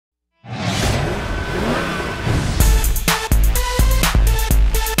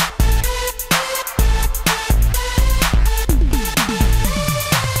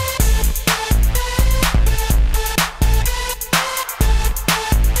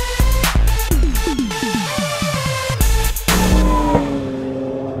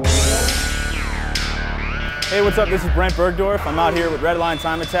what's up? This is Brent Bergdorf. I'm out here with Redline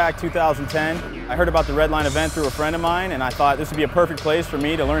Time Attack 2010. I heard about the Redline event through a friend of mine, and I thought this would be a perfect place for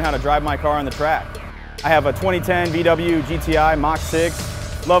me to learn how to drive my car on the track. I have a 2010 VW GTI Mach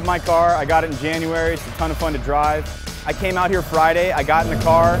 6. Love my car. I got it in January. It's a ton of fun to drive. I came out here Friday. I got in the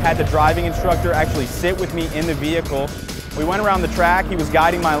car, had the driving instructor actually sit with me in the vehicle. We went around the track. He was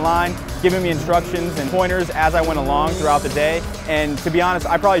guiding my line, giving me instructions and pointers as I went along throughout the day. And to be honest,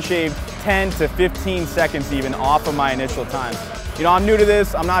 I probably shaved 10 to 15 seconds even off of my initial time. You know, I'm new to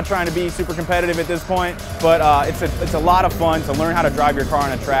this. I'm not trying to be super competitive at this point, but it's a lot of fun to learn how to drive your car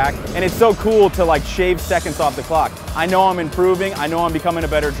on a track. And it's so cool to like shave seconds off the clock. I know I'm improving. I know I'm becoming a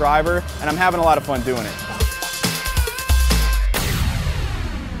better driver, and I'm having a lot of fun doing it.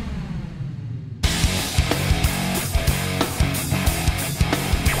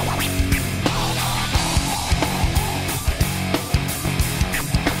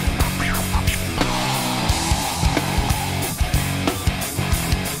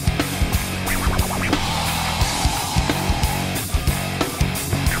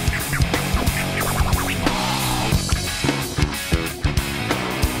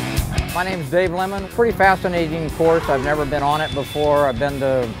 My name is Dave Lemon. Pretty fascinating course. I've never been on it before. I've been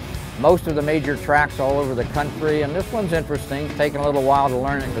to most of the major tracks all over the country, and this one's interesting. It's taken a little while to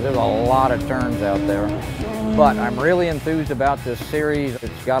learn it because there's a lot of turns out there. But I'm really enthused about this series.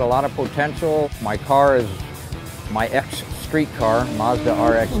 It's got a lot of potential. My car is my ex-street car, Mazda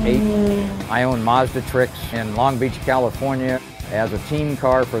RX-8. I own Mazda Tricks in Long Beach, California. As a team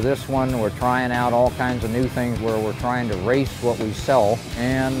car for this one, we're trying out all kinds of new things where we're trying to race what we sell.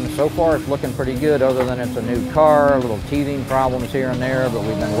 And so far it's looking pretty good, other than it's a new car, little teething problems here and there, but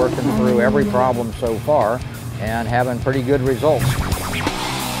we've been working through every problem so far and having pretty good results.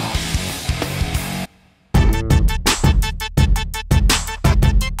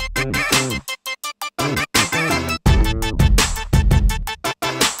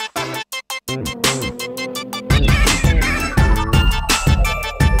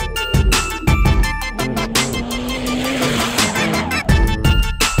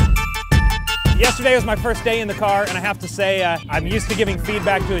 Yesterday was my first day in the car, and I have to say I'm used to giving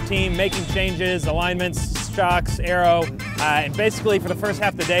feedback to a team, making changes, alignments, shocks, aero, and basically for the first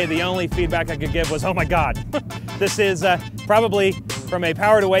half of the day, the only feedback I could give was, oh my God. This is probably, from a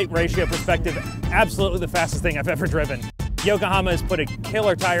power to weight ratio perspective, absolutely the fastest thing I've ever driven. Yokohama has put a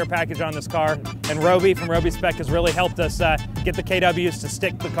killer tire package on this car, and Roby from Roby Spec has really helped us get the KWs to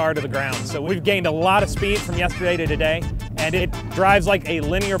stick the car to the ground. So we've gained a lot of speed from yesterday to today, and it drives like a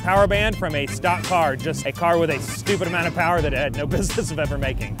linear power band from a stock car, just a car with a stupid amount of power that it had no business of ever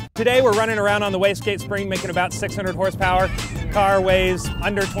making. Today we're running around on the wastegate spring, making about 600 horsepower. Car weighs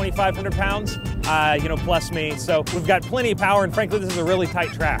under 2,500 pounds, you know, plus me. So we've got plenty of power, and frankly, this is a really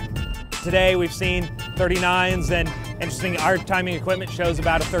tight track. Today we've seen 39s, and interesting, our timing equipment shows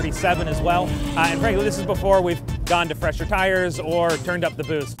about a 37 as well. And frankly, this is before we've gone to fresher tires or turned up the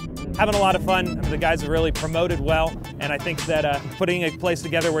boost. Having a lot of fun. The guys have really promoted well, and I think that putting a place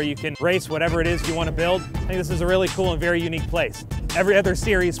together where you can race whatever it is you want to build, I think this is a really cool and very unique place. Every other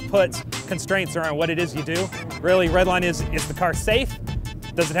series puts constraints around what it is you do. Really, Redline is the car safe?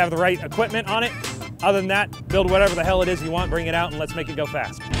 Does it have the right equipment on it? Other than that, build whatever the hell it is you want, bring it out, and let's make it go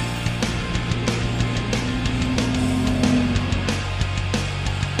fast.